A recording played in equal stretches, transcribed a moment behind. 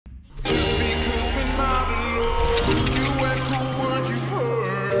You echo words you've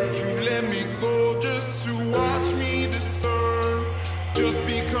heard. You let me go just to watch me discern. Just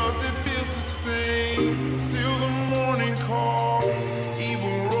because it feels the same till the morning calls.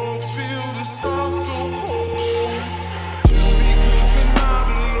 Evil roads feel the sun so cold. Just because we're not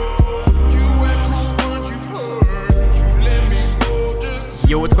alone. You echo words you've heard. You let me go just to.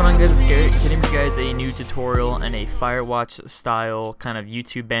 Yo, what's going on, guys? It's Garrett, getting you guys a new tutorial and a FIREWATCH style kind of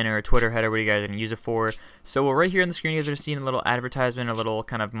YouTube banner or Twitter header, what you guys are going to use it for. So right here on the screen, you guys are seeing a little advertisement, a little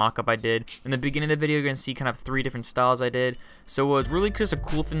kind of mock-up I did. In the beginning of the video, you're going to see kind of 3 different styles I did. So it's really just a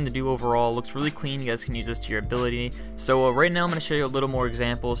cool thing to do overall. It looks really clean. You guys can use this to your ability. So right now, I'm going to show you a little more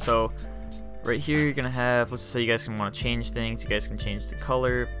examples. So right here, you're going to have, let's just say you guys can want to change things. You guys can change the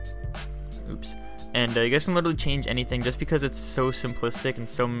color. Oops. And you guys can literally change anything just because it's so simplistic and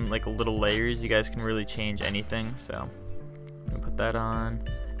so like little layers. You guys can really change anything. So I'm gonna put that on,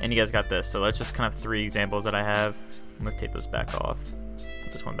 and you guys got this. So that's just kind of 3 examples that I have. I'm gonna take those back off,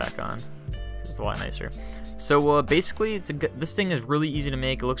 put this one back on. It's a lot nicer. So basically, this thing is really easy to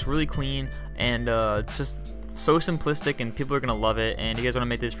make. It looks really clean, and it's just so simplistic, and people are gonna love it. And you guys want to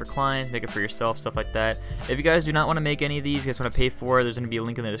make this for clients, make it for yourself, stuff like that. If you guys do not want to make any of these, you guys want to pay for it, there's gonna be a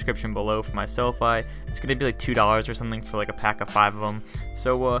link in the description below for my Selfie. It's gonna be like $2 or something for like a pack of 5 of them.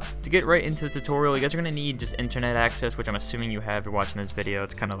 So to get right into the tutorial, you guys are gonna need just internet access, which I'm assuming you have if you're watching this video.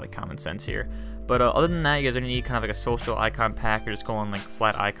 It's kind of like common sense here. But other than that, you guys are gonna need kind of like a social icon pack, or just go on like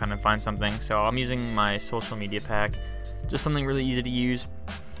flat icon and find something. So I'm using my social media pack, just something really easy to use.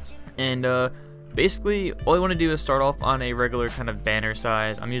 And basically, all I want to do is start off on a regular kind of banner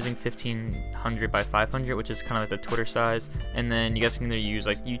size. I'm using 1500 by 500, which is kind of like the Twitter size. And then you guys can either use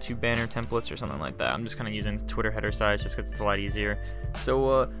like YouTube banner templates or something like that. I'm just kind of using the Twitter header size just because it's a lot easier.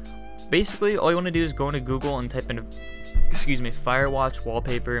 So basically, all you want to do is go into Google and type in, FIREWATCH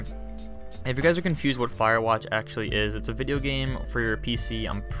wallpaper. If you guys are confused what FIREWATCH actually is, it's a video game for your PC.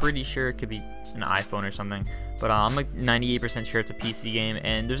 I'm pretty sure it could be an iPhone or something, but I'm like 98% sure it's a PC game.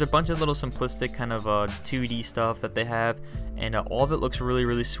 And there's a bunch of little simplistic kind of 2D stuff that they have, and all of it looks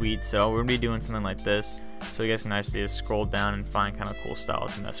really sweet. So we're gonna be doing something like this, so you guys can actually just scroll down and find kind of cool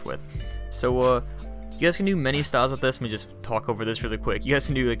styles to mess with. So you guys can do many styles with this. Let me just talk over this really quick. You guys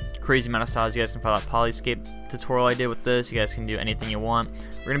can do like crazy amount of styles. You guys can follow that polyscape tutorial I did with this. You guys can do anything you want.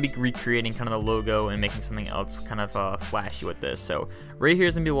 We're gonna be recreating kind of the logo and making something else kind of flashy with this. So right here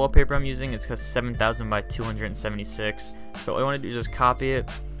is gonna be the wallpaper I'm using. It's 7000 by 276. So all I want to do is just copy it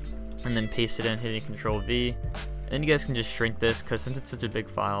and then paste it in, hitting Control V. And then you guys can just shrink this, because since it's such a big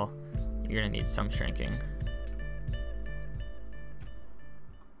file, you're gonna need some shrinking.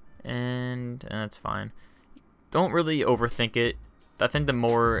 And that's fine. Don't really overthink it. I think the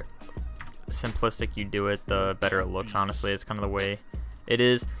more simplistic you do it, the better it looks. Honestly, it's kind of the way it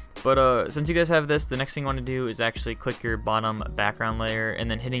is. But since you guys have this, the next thing you want to do is actually click your bottom background layer and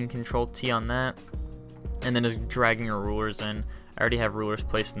then hitting Control T on that, and then just dragging your rulers in. I already have rulers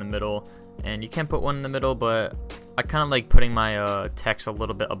placed in the middle, and you can put one in the middle, but I kind of like putting my text a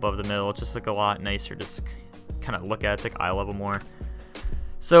little bit above the middle. It's just like a lot nicer, just kind of look at it. It's like eye level more.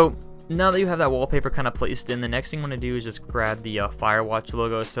 So now that you have that wallpaper kind of placed in, the next thing you want to do is just grab the FIREWATCH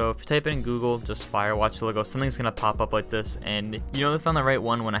logo. So if you type in Google, just FIREWATCH logo, something's going to pop up like this. And you know, they found the right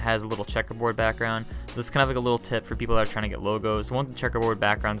one when it has a little checkerboard background. This is kind of like a little tip for people that are trying to get logos. The one with the checkerboard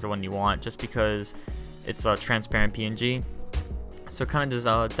background is the one you want, just because it's a transparent PNG. So kind of just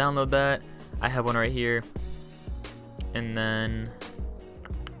download that. I have one right here. And then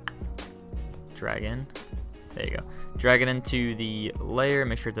drag in. There you go. Drag it into the layer,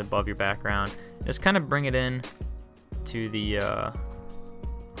 make sure it's above your background. Just kind of bring it in to the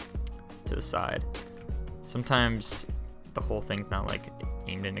side. Sometimes the whole thing's not like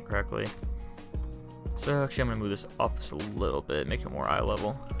aimed in it correctly. So actually I'm gonna move this up just a little bit, make it more eye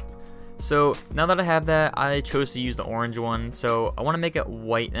level. So now that I have that, I chose to use the orange one. So I want to make it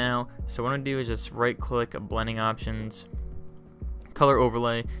white now. So what I'm gonna do is just right click, blending options, color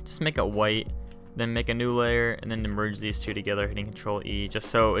overlay, just make it white. Then make a new layer and then merge these two together, hitting Control E, just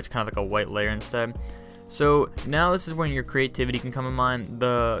so it's kind of like a white layer instead. So now this is when your creativity can come in mind.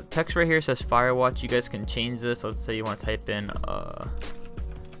 The text right here says FIREWATCH. You guys can change this. Let's say you want to type in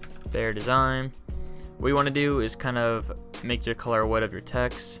BehrDesign. What you want to do is kind of make your color white of your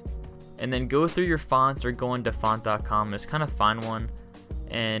text, and then go through your fonts or go into font.com. Just kind of find one,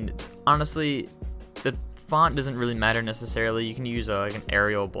 and honestly the font doesn't really matter necessarily. You can use like an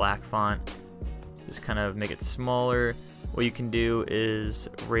Arial black font. Just kind of make it smaller. What you can do is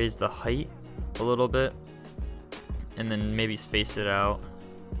raise the height a little bit, and then maybe space it out,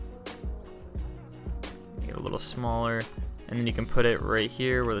 make it a little smaller, and then you can put it right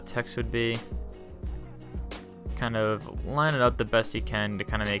here where the text would be. kind of line it up the best you can to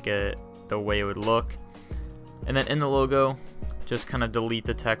kind of make it the way it would look. And then in the logo, just kind of delete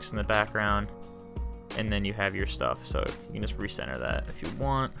the text in the background, and then you have your stuff. So you can just recenter that if you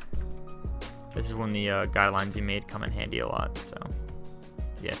want. This is when the guidelines you made come in handy a lot. So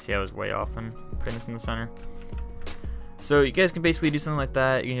yeah, see, I was way off on putting this in the center. So you guys can basically do something like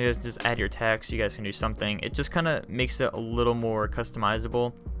that. You can just add your text. You guys can do something. It just kind of makes it a little more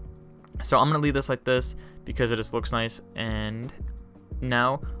customizable. So I'm gonna leave this like this because it just looks nice. And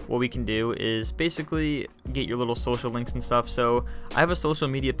now what we can do is basically get your little social links and stuff. So I have a social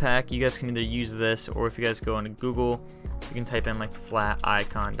media pack. You guys can either use this, or if you guys go into Google, you can type in like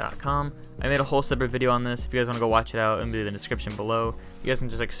flaticon.com. I made a whole separate video on this. If you guys want to go watch it out, it'll be in the description below. You guys can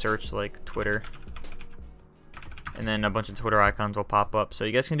just like search like Twitter, and then a bunch of Twitter icons will pop up. So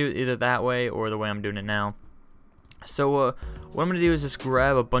you guys can do it either that way or the way I'm doing it now. So what I'm going to do is just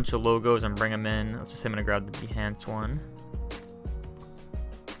grab a bunch of logos and bring them in. Let's just say I'm going to grab the Behance one.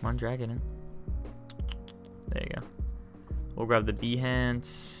 Come on, drag it in. There you go. We'll grab the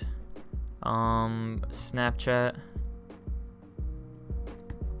Behance, Snapchat.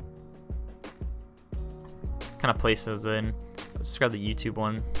 Kind of place those in. Let's just grab the YouTube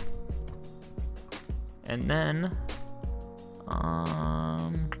one. And then,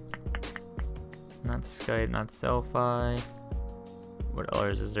 not Skype, not Selfie. What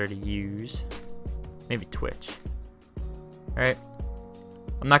others is there to use? Maybe Twitch. Alright.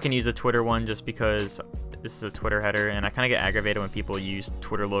 I'm not going to use the Twitter one just because this is a Twitter header, and I kind of get aggravated when people use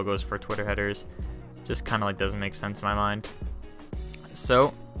Twitter logos for Twitter headers. Just kind of like doesn't make sense in my mind.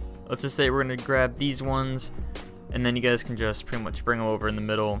 So, let's just say we're going to grab these ones, and then you guys can just pretty much bring them over in the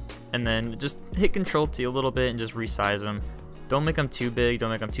middle, and then just hit Control-T a little bit and just resize them. Don't make them too big,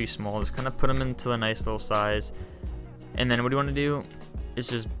 don't make them too small, just kind of put them into a nice little size. And then what you want to do is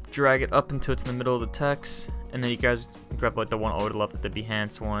just drag it up until it's in the middle of the text, and then you guys grab like the one over to the left with the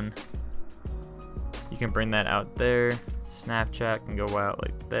Behance one. You can bring that out there. Snapchat can go out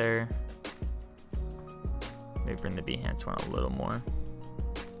like there. Maybe bring the Behance one a little more.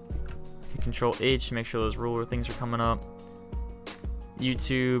 Hit Control H to make sure those ruler things are coming up.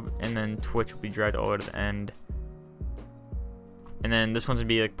 YouTube, and then Twitch will be dragged all the way to the end. And then this one's gonna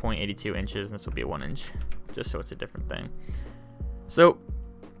be like 0.82 inches, and this will be a 1 inch, just so it's a different thing. So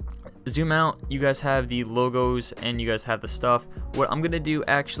zoom out, you guys have the logos and you guys have the stuff. What I'm gonna do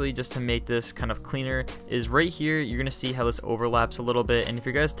actually, just to make this kind of cleaner, is right here you're gonna see how this overlaps a little bit, and if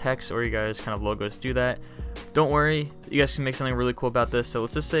your guys text or you guys kind of logos do that, don't worry, you guys can make something really cool about this. So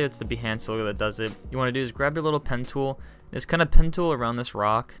let's just say it's the Behance logo that does it. You want to do is grab your little pen tool, just kind of pen tool around this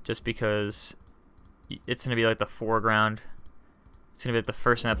rock, just because it's gonna be like the foreground. It's gonna be like the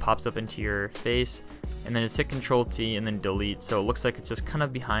first thing that pops up into your face, and then just hit Control-T and then delete, so it looks like it's just kind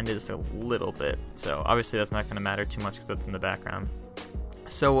of behind it just a little bit. So obviously that's not gonna matter too much because that's in the background.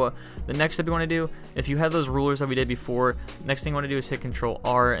 So the next step you want to do, if you have those rulers that we did before, next thing you want to do is hit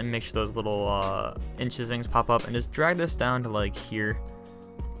Control-R and make sure those little inches things pop up, and just drag this down to like here.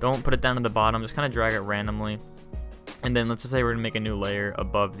 Don't put it down to the bottom, just kind of drag it randomly. And then let's just say we're gonna make a new layer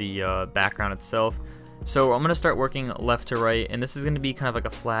above the background itself. So I'm gonna start working left to right, and this is gonna be kind of like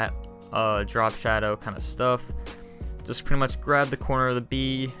a flat drop shadow kind of stuff. Just pretty much grab the corner of the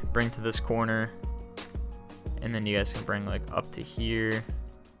B, bring to this corner, and then you guys can bring like up to here.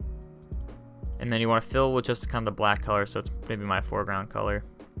 And then you want to fill with just kind of the black color, so it's maybe my foreground color.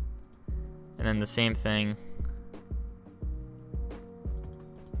 And then the same thing.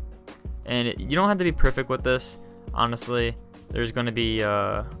 And you don't have to be perfect with this, honestly. There's going to be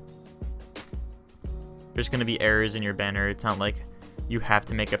errors in your banner. It's not like you have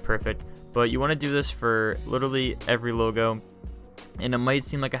to make it perfect, but you want to do this for literally every logo. And it might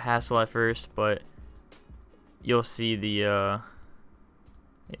seem like a hassle at first, but you'll see the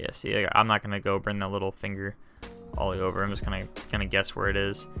yeah, see, I'm not gonna go bring that little finger all the way over. I'm just gonna guess where it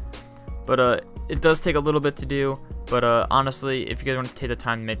is. But it does take a little bit to do. But honestly, if you guys want to take the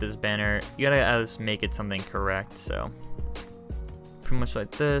time to make this banner, you gotta make it something correct. So pretty much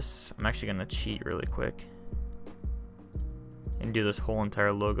like this. I'm actually gonna cheat really quick and do this whole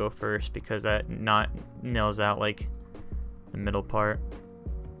entire logo first, because that not nails out like the middle part.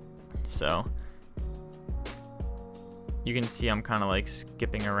 So you can see I'm kind of like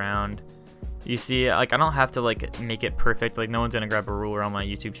skipping around. You see, like, I don't have to like make it perfect. Like, no one's gonna grab a ruler on my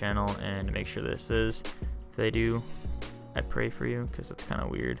YouTube channel and make sure this is. If they do, I pray for you, because it's kind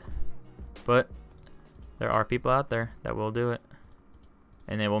of weird. But there are people out there that will do it,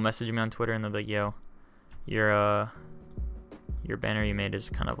 and they will message me on Twitter and they'll be like, yo, your banner you made is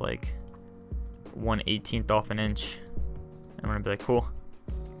kind of like 1/18th off an inch. And I'm gonna be like, cool.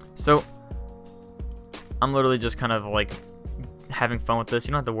 So I'm literally just kind of like having fun with this.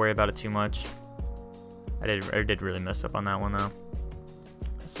 You don't have to worry about it too much. I did really mess up on that one though.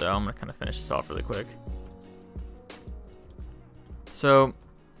 So I'm gonna kind of finish this off really quick. So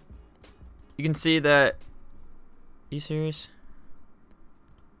you can see that. Are you serious?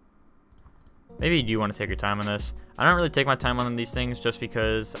 Maybe you do want to take your time on this. I don't really take my time on these things just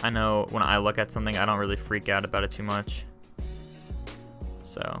because I know when I look at something, I don't really freak out about it too much.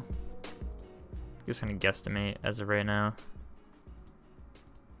 So I'm just gonna guesstimate as of right now.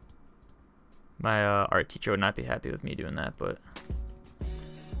 My art teacher would not be happy with me doing that, but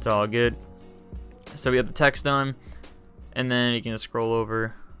it's all good. So we have the text done, and then you can just scroll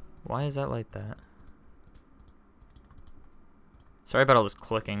over. Why is that like that? Sorry about all this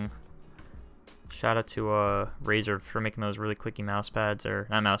clicking. Shout out to Razer for making those really clicky mouse pads, or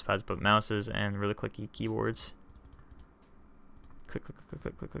not mouse pads, but mouses and really clicky keyboards. Click, click, click,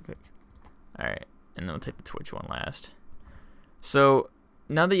 click, click, click, click. All right, and then we'll take the Twitch one last. So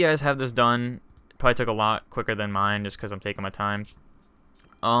now that you guys have this done, it probably took a lot quicker than mine, just because I'm taking my time.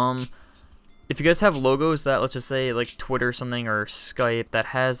 If you guys have logos that, let's just say like Twitter or something, or Skype, that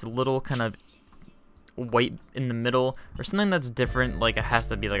has little kind of white in the middle or something that's different, like it has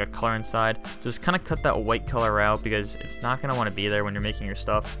to be like a color inside, just kind of cut that white color out because it's not going to want to be there when you're making your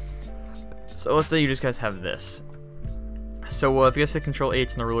stuff. So let's say you just guys have this. So if you guys hit Control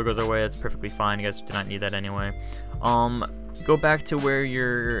H and the ruler goes away, that's perfectly fine. You guys do not need that anyway. Go back to where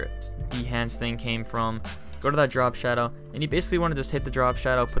your Behance thing came from, go to that drop shadow, and you basically want to just hit the drop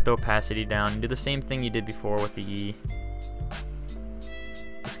shadow, put the opacity down, and do the same thing you did before with the E.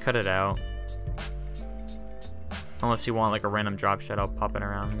 Just cut it out. Unless you want like a random drop shadow popping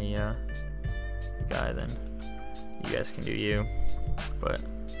around the guy, then you guys can do you. But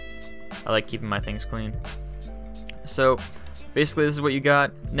I like keeping my things clean. So basically this is what you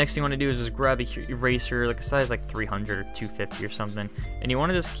got. Next thing you want to do is just grab a eraser, like a size like 300 or 250 or something, and you want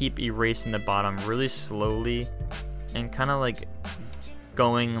to just keep erasing the bottom really slowly and kind of like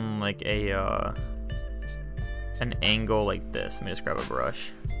going like a an angle like this. Let me just grab a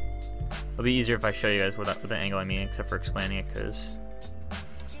brush. It'll be easier if I show you guys what the angle I mean, except for explaining it, because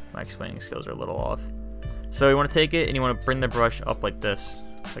my explaining skills are a little off. So you want to take it and you want to bring the brush up like this,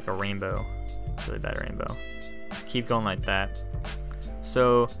 like a rainbow, really bad rainbow. Just keep going like that.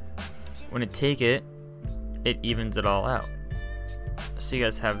 So when you take it, it evens it all out. So you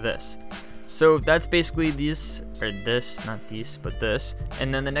guys have this. So that's basically this, or this, not these, but this.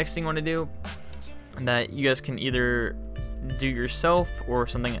 And then the next thing you want to do that you guys can either do yourself or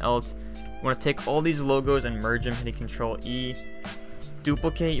something else, you want to take all these logos and merge them, hitting Control E,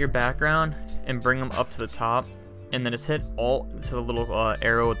 duplicate your background and bring them up to the top, and then just hit Alt, so the little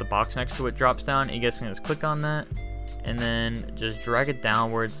arrow with the box next to it drops down, and you guys can just click on that and then just drag it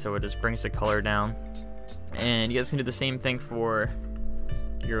downwards so it just brings the color down. And you guys can do the same thing for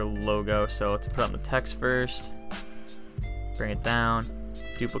your logo. So let's put on the text first, bring it down,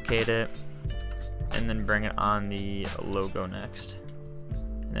 duplicate it, and then bring it on the logo next,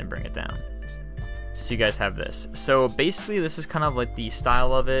 and then bring it down. So you guys have this. So basically this is kind of like the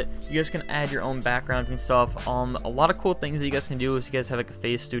style of it. You guys can add your own backgrounds and stuff. A lot of cool things that you guys can do is you guys have like a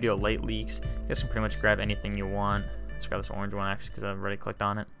Phase Studio light leaks. You guys can pretty much grab anything you want. Let's grab this orange one actually because I've already clicked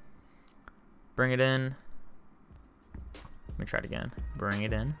on it. Bring it in. Let me try it again. Bring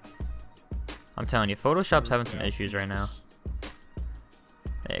it in. I'm telling you, Photoshop's having some issues right now.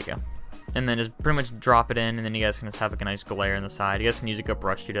 There you go. And then just pretty much drop it in, and then you guys can just have like a nice glare on the side. You guys can use a good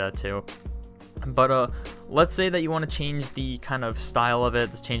brush to do that too. But let's say that you want to change the kind of style of it,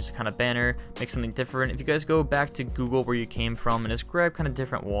 let's change the kind of banner, make something different. If you guys go back to Google where you came from and just grab kind of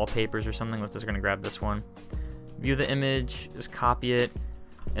different wallpapers or something, let's just gonna grab this one. View the image, just copy it,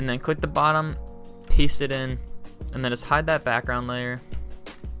 and then click the bottom, paste it in, and then just hide that background layer.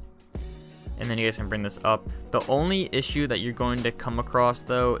 And then you guys can bring this up. The only issue that you're going to come across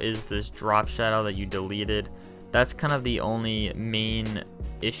though is this drop shadow that you deleted. That's kind of the only main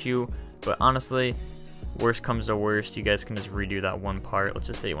issue. But honestly, worst comes to worst, you guys can just redo that one part. Let's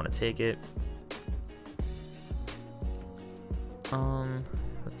just say you want to take it.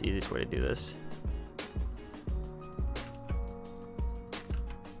 What's the easiest way to do this?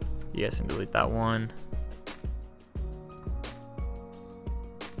 You guys can delete that one.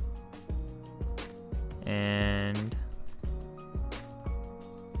 And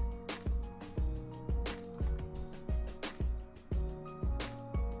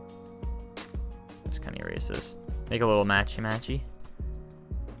just kind of erase this. Make a little matchy-matchy.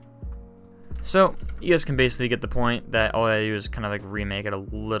 So you guys can basically get the point that all I do is kind of like remake it a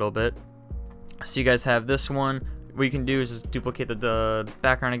little bit. So you guys have this one. What you can do is just duplicate the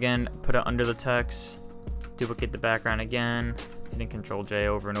background again, put it under the text, duplicate the background again, hitting Control J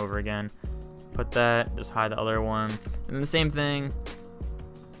over and over again. Put that, just hide the other one, and the same thing,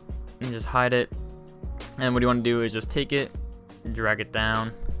 and just hide it. And what you want to do is just take it, drag it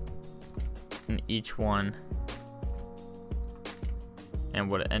down in each one, and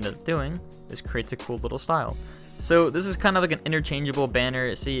what it ended up doing is creates a cool little style. So this is kind of like an interchangeable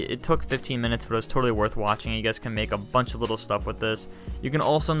banner. See, it took 15 minutes, but it was totally worth watching. You guys can make a bunch of little stuff with this. You can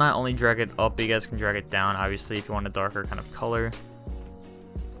also not only drag it up, but you guys can drag it down, obviously, if you want a darker kind of color.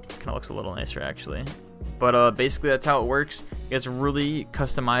 Kind of looks a little nicer, actually. But basically, that's how it works. You guys, really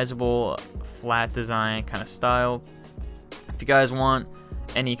customizable, flat design kind of style. If you guys want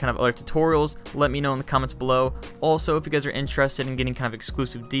any kind of other tutorials, let me know in the comments below. Also, if you guys are interested in getting kind of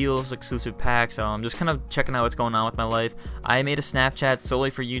exclusive deals, exclusive packs, just kind of checking out what's going on with my life, I made a Snapchat solely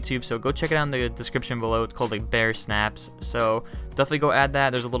for YouTube, so go check it out in the description below. It's called like Behr Snaps, so definitely go add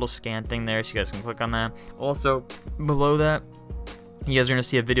that. There's a little scan thing there, so you guys can click on that. Also, below that, you guys are going to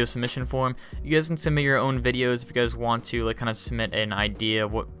see a video submission form. You guys can submit your own videos if you guys want to, like, kind of submit an idea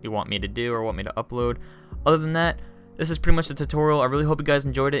of what you want me to do or want me to upload. Other than that, this is pretty much the tutorial. I really hope you guys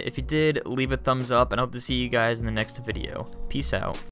enjoyed it. If you did, leave a thumbs up, and I hope to see you guys in the next video. Peace out.